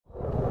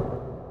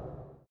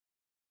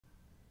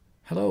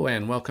Hello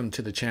and welcome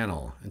to the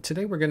channel. And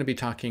today we're going to be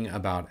talking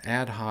about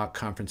ad hoc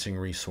conferencing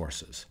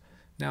resources.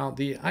 Now,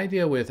 the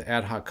idea with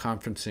ad hoc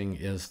conferencing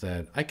is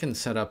that I can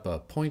set up a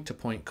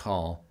point-to-point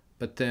call,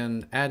 but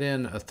then add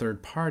in a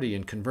third party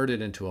and convert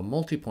it into a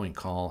multi-point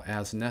call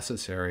as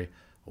necessary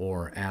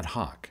or ad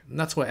hoc. And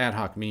that's what ad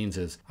hoc means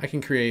is I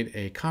can create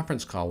a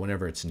conference call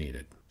whenever it's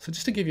needed. So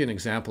just to give you an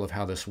example of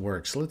how this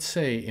works, let's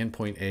say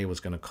endpoint A was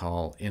going to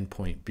call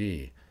endpoint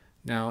B.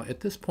 Now, at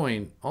this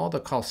point, all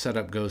the call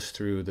setup goes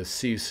through the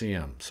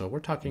CUCM. So we're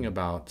talking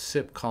about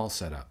SIP call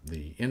setup,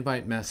 the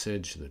invite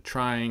message, the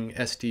trying,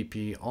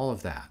 SDP, all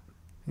of that.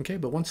 Okay,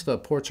 but once the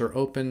ports are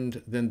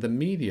opened, then the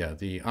media,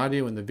 the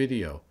audio and the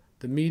video,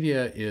 the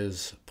media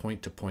is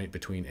point-to-point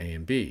between A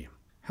and B.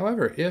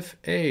 However, if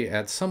A,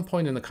 at some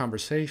point in the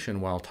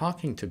conversation while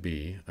talking to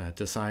B,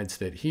 decides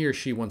that he or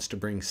she wants to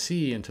bring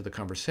C into the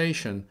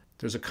conversation,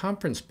 there's a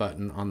conference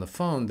button on the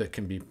phone that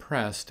can be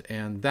pressed,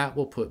 and that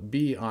will put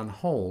B on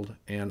hold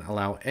and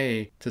allow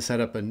A to set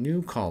up a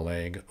new call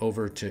leg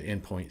over to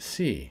endpoint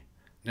C.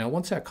 Now,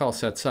 once that call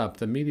sets up,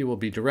 the media will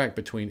be direct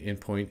between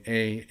endpoint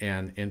A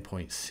and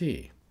endpoint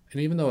C.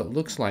 And even though it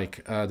looks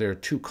like there are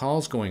two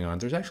calls going on,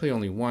 there's actually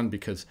only one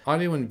because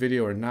audio and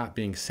video are not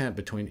being sent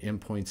between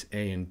endpoints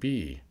A and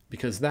B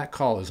because that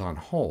call is on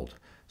hold.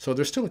 So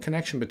there's still a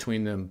connection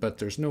between them, but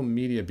there's no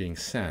media being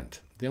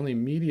sent. The only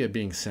media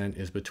being sent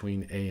is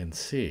between A and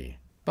C.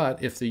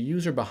 But if the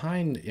user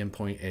behind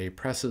endpoint A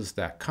presses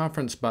that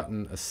conference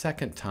button a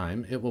second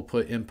time, it will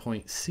put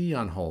endpoint C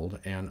on hold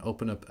and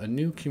open up a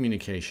new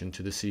communication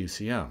to the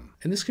CUCM.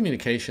 And this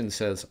communication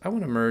says, I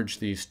want to merge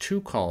these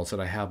two calls that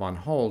I have on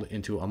hold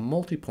into a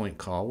multi-point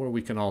call where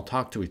we can all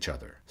talk to each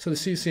other. So the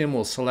CUCM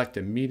will select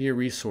a media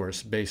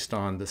resource based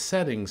on the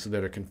settings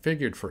that are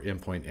configured for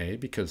endpoint A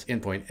because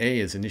endpoint A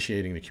is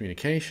initiating the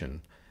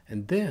communication.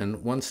 And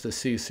then, once the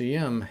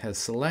CUCM has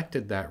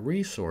selected that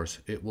resource,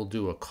 it will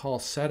do a call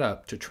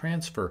setup to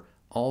transfer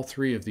all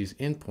three of these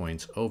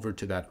endpoints over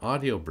to that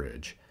audio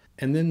bridge.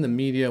 And then the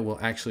media will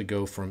actually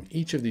go from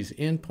each of these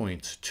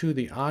endpoints to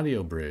the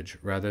audio bridge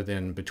rather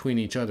than between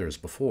each other as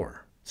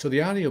before. So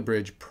the audio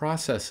bridge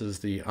processes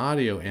the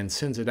audio and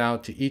sends it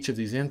out to each of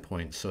these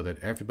endpoints so that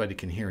everybody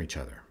can hear each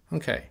other.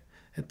 Okay.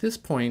 At this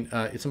point,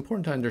 it's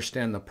important to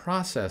understand the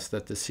process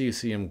that the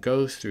CUCM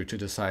goes through to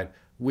decide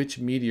which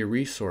media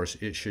resource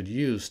it should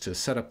use to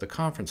set up the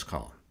conference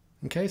call.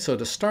 Okay, so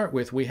to start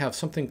with, we have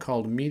something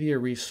called media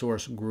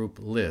resource group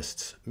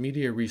lists,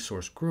 media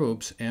resource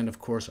groups, and of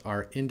course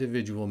our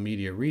individual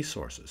media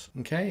resources.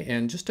 Okay,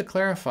 and just to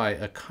clarify,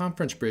 a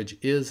conference bridge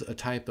is a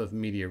type of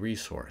media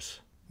resource.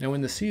 Now,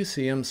 when the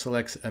CUCM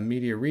selects a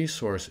media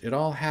resource, it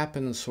all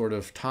happens sort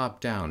of top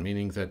down,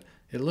 meaning that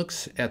it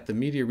looks at the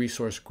media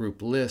resource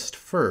group list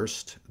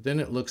first, then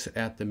it looks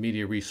at the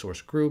media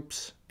resource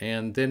groups,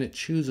 and then it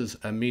chooses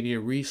a media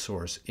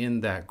resource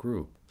in that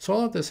group. So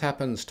all of this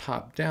happens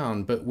top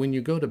down, but when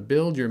you go to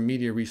build your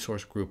media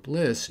resource group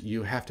lists,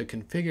 you have to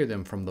configure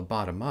them from the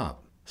bottom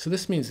up. So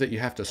this means that you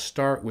have to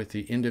start with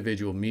the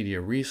individual media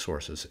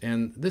resources,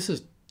 and this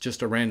is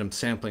just a random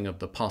sampling of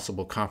the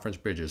possible conference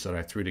bridges that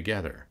I threw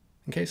together.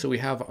 Okay, so we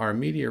have our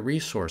media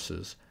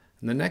resources.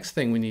 And the next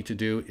thing we need to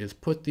do is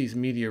put these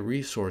media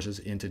resources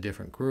into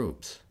different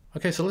groups.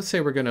 Okay, so let's say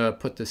we're going to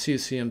put the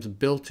CUCM's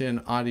built-in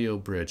audio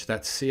bridge,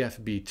 that's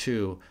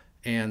CFB2,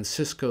 and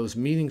Cisco's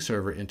meeting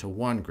server into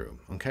one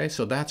group. Okay,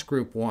 so that's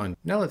group one.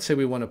 Now let's say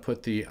we want to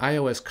put the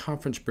iOS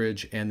conference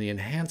bridge and the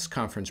enhanced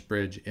conference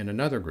bridge in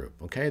another group.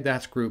 Okay,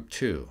 that's group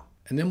two.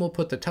 And then we'll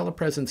put the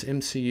telepresence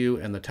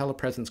MCU and the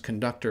telepresence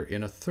conductor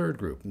in a third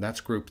group, and that's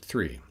group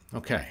three.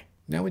 Okay.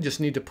 Now we just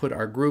need to put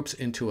our groups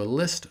into a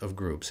list of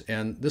groups,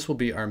 and this will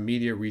be our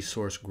media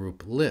resource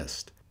group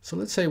list. So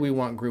let's say we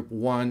want group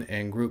 1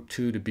 and group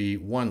 2 to be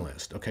one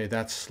list. Okay,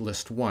 that's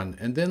list 1.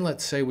 And then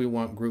let's say we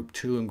want group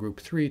 2 and group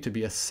 3 to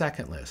be a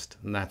second list,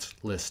 and that's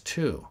list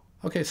 2.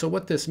 Okay, so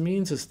what this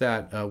means is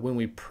that when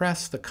we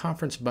press the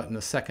conference button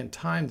a second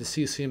time, the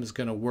CUCM is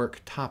going to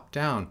work top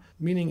down,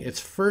 meaning it's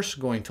first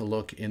going to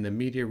look in the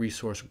media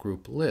resource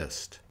group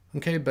list.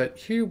 Okay, but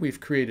here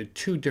we've created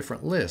two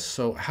different lists,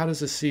 so how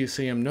does the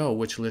CUCM know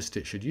which list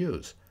it should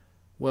use?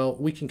 Well,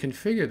 we can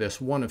configure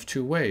this one of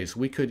two ways.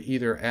 We could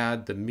either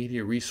add the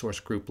media resource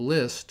group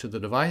list to the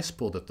device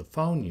pool that the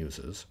phone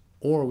uses,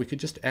 or we could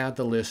just add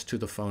the list to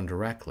the phone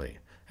directly.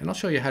 And I'll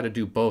show you how to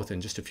do both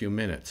in just a few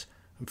minutes.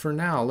 And for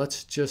now,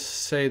 let's just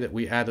say that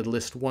we added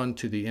list 1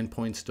 to the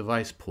endpoints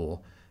device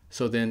pool.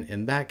 So then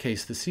in that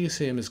case, the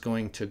CUCM is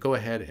going to go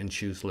ahead and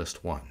choose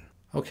list 1.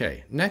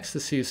 Okay, next the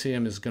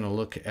CUCM is going to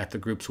look at the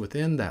groups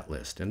within that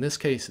list. In this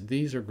case,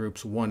 these are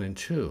groups 1 and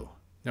 2.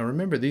 Now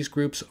remember, these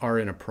groups are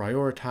in a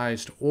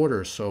prioritized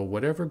order, so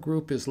whatever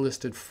group is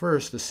listed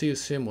first, the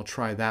CUCM will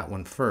try that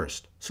one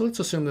first. So let's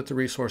assume that the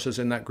resources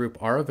in that group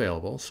are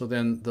available, so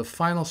then the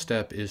final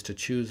step is to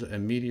choose a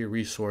media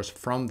resource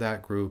from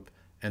that group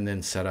and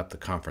then set up the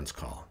conference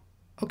call.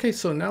 Okay,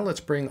 so now let's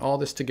bring all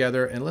this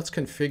together and let's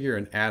configure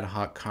an ad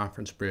hoc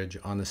conference bridge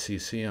on the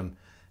CUCM.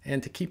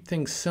 And to keep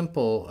things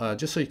simple,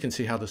 just so you can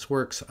see how this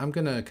works, I'm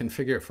going to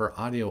configure it for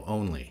audio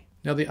only.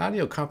 Now the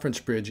audio conference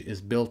bridge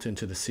is built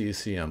into the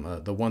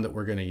CUCM, the one that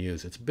we're going to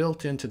use. It's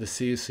built into the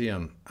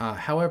CUCM.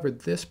 However,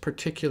 this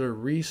particular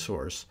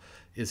resource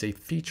is a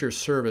feature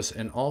service,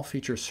 and all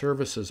feature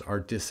services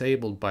are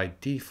disabled by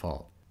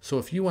default. So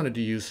if you wanted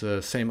to use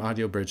the same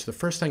audio bridge, the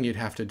first thing you'd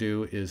have to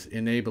do is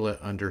enable it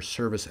under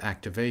service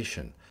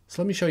activation.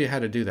 So let me show you how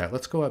to do that.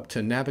 Let's go up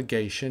to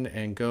Navigation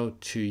and go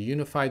to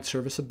Unified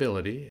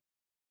Serviceability,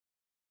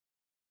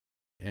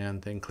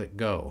 and then click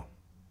Go.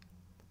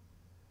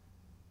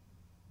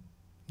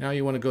 Now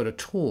you want to go to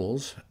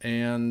Tools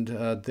and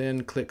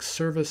then click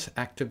Service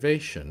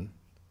Activation.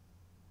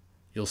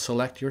 You'll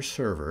select your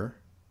server,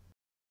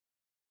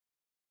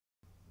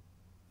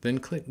 then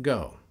click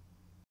Go.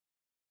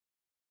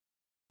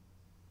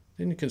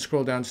 Then you can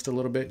scroll down just a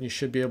little bit and you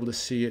should be able to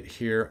see it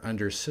here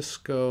under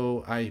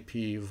Cisco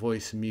IP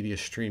Voice Media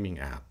Streaming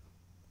app.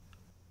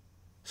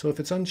 So if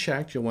it's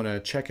unchecked, you'll want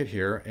to check it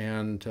here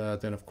and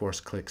then of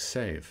course click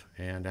Save.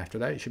 And after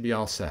that you should be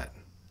all set.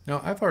 Now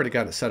I've already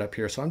got it set up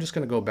here, so I'm just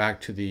going to go back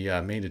to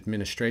the main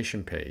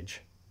administration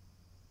page.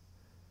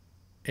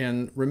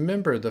 And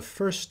remember, the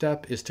first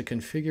step is to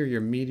configure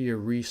your media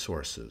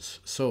resources.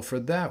 So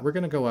for that, we're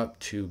going to go up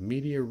to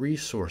Media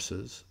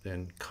Resources,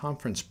 then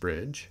Conference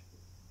Bridge.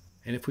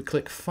 And if we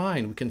click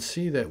Find, we can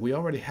see that we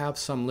already have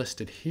some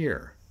listed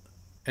here.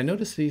 And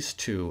notice these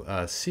two,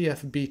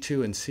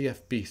 CFB2 and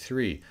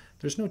CFB3.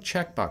 There's no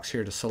checkbox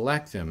here to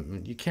select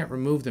them. You can't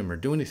remove them or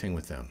do anything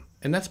with them.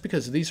 And that's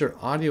because these are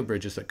audio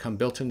bridges that come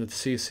built into the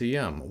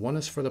CUCM. One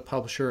is for the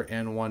publisher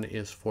and one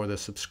is for the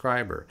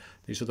subscriber.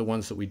 These are the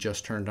ones that we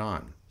just turned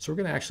on. So we're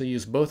going to actually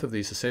use both of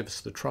these to save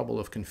us the trouble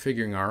of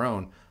configuring our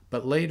own.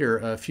 But later,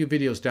 a few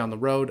videos down the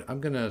road,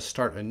 I'm going to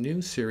start a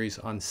new series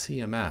on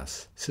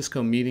CMS,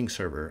 Cisco Meeting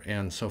Server.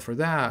 And so for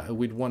that,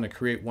 we'd want to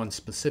create one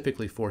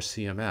specifically for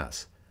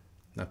CMS.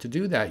 Now to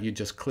do that, you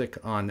just click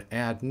on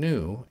Add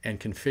New and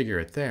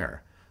configure it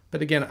there.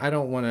 But again, I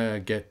don't want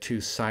to get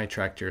too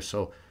sidetracked here,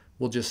 so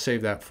we'll just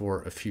save that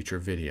for a future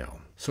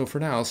video. So for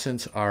now,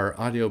 since our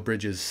audio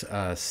bridges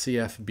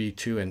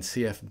CFB2 and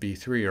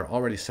CFB3 are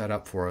already set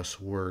up for us,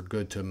 we're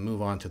good to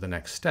move on to the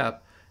next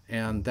step,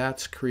 and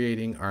that's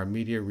creating our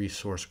media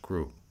resource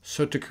group.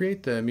 So to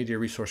create the media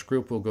resource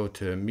group, we'll go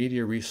to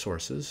Media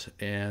Resources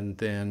and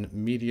then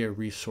Media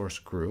Resource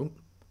Group.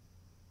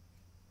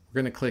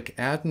 We're going to click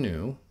Add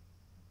New,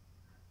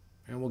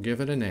 and we'll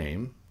give it a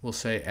name. We'll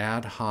say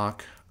Ad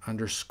Hoc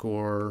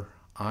 _Audio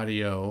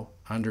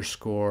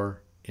 _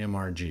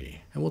 MRG.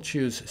 And we'll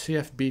choose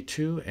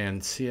CFB2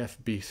 and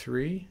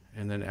CFB3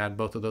 and then add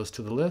both of those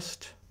to the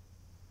list.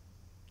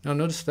 Now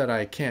notice that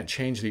I can't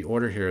change the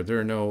order here. There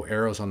are no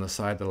arrows on the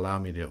side that allow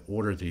me to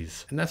order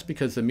these. And that's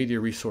because the media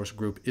resource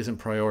group isn't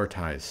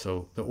prioritized,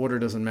 so the order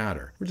doesn't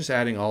matter. We're just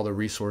adding all the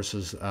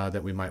resources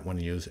that we might want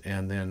to use,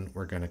 and then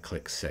we're going to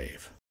click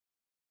Save.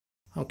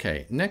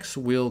 Okay, next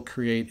we'll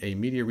create a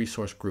media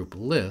resource group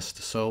list.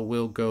 So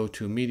we'll go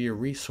to Media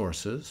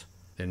Resources,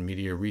 then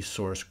Media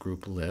Resource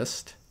Group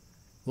List.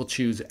 We'll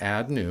choose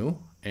Add New,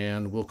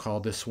 and we'll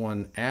call this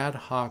one Ad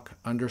Hoc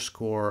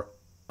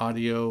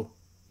 _Audio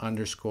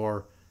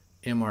 _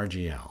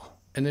 MRGL.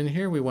 And then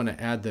here we want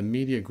to add the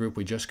media group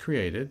we just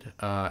created,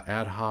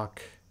 Ad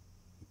Hoc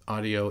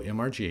Audio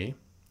MRG.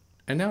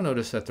 And now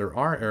notice that there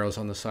are arrows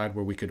on the side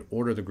where we could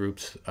order the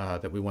groups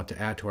that we want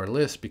to add to our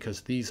list,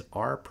 because these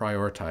are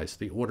prioritized.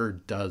 The order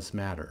does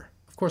matter.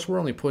 Of course, we're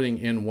only putting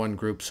in one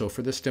group, so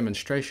for this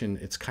demonstration,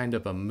 it's kind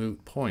of a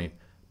moot point.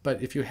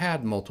 But if you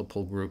had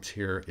multiple groups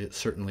here, it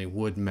certainly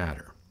would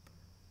matter.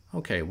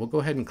 Okay, we'll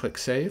go ahead and click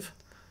Save.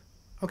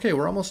 Okay,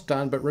 we're almost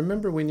done, but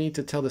remember we need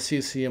to tell the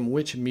CUCM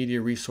which media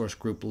resource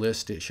group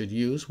list it should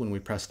use when we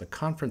press the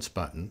conference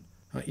button.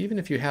 Even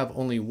if you have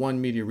only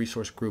one media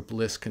resource group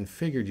list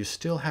configured, you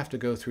still have to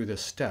go through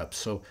this step.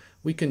 So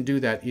we can do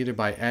that either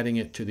by adding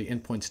it to the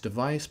endpoint's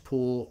device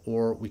pool,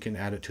 or we can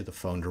add it to the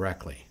phone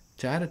directly.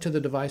 To add it to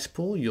the device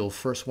pool, you'll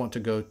first want to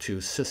go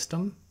to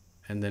System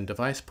and then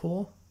Device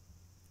Pool.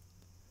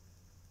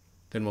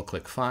 Then we'll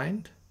click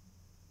Find.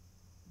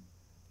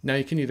 Now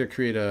you can either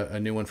create a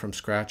new one from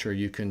scratch, or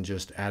you can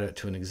just add it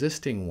to an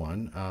existing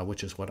one,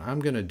 which is what I'm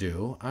going to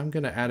do. I'm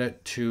going to add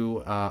it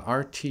to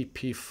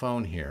RTP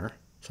phone here.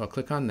 So I'll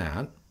click on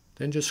that.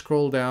 Then just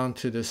scroll down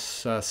to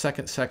this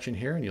second section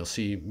here, and you'll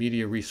see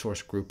Media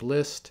Resource Group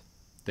List.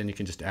 Then you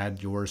can just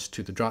add yours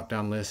to the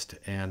drop-down list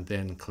and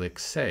then click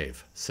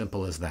Save.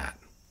 Simple as that.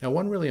 Now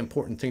one really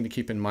important thing to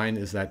keep in mind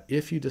is that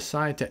if you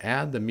decide to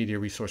add the Media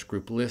Resource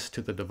Group List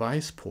to the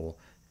device pool,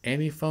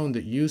 any phone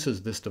that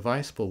uses this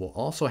device pool will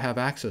also have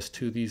access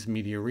to these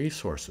media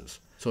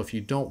resources. So if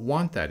you don't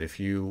want that, if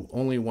you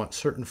only want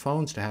certain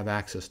phones to have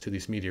access to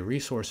these media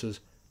resources,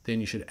 then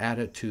you should add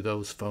it to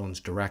those phones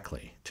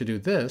directly. To do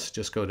this,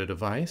 just go to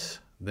Device,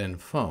 then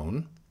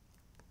Phone.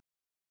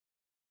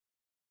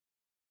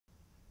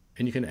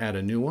 And you can add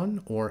a new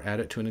one or add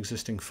it to an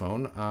existing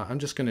phone. I'm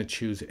just going to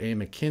choose A.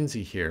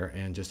 McKinsey here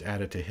and just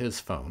add it to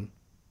his phone.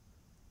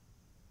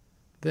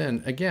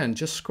 Then again,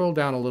 just scroll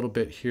down a little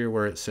bit here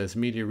where it says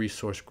Media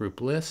Resource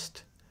Group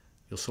List.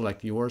 You'll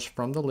select yours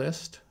from the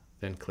list,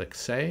 then click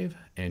Save,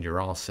 and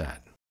you're all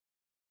set.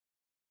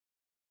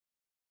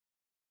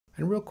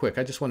 And real quick,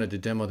 I just wanted to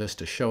demo this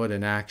to show it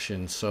in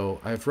action. So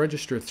I've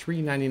registered three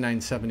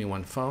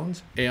 9971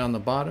 phones, A on the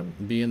bottom,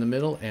 B in the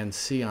middle, and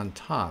C on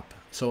top.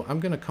 So I'm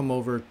going to come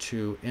over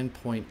to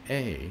endpoint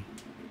A,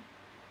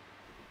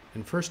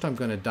 and first I'm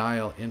going to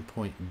dial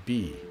endpoint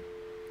B.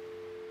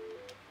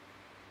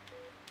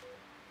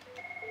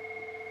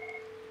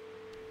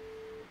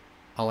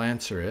 I'll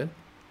answer it.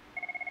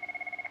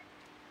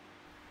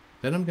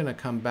 Then I'm going to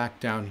come back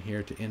down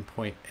here to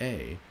endpoint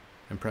A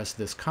and press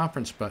this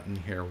conference button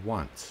here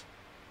once.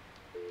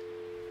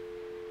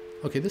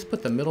 Okay, this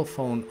put the middle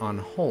phone on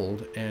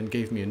hold and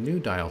gave me a new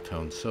dial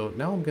tone. So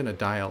now I'm going to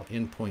dial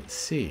endpoint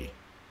C.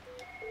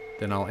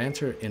 Then I'll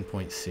answer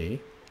endpoint C.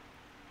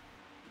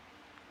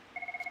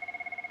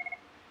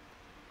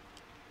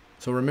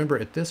 So remember,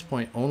 at this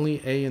point,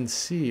 only A and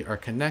C are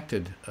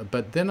connected,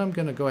 but then I'm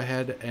going to go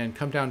ahead and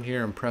come down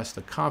here and press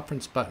the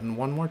conference button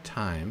one more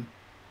time.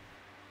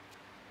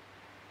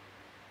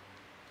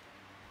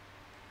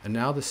 And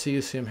now the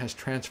CUCM has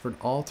transferred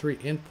all three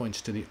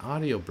endpoints to the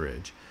audio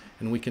bridge,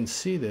 and we can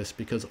see this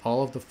because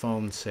all of the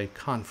phones say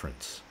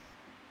conference.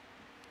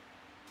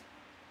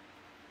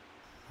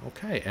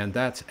 Okay, and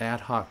that's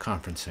ad hoc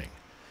conferencing.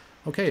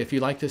 Okay, if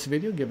you like this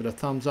video, give it a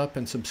thumbs up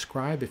and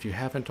subscribe if you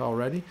haven't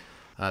already.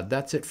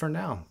 That's it for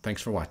now.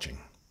 Thanks for watching.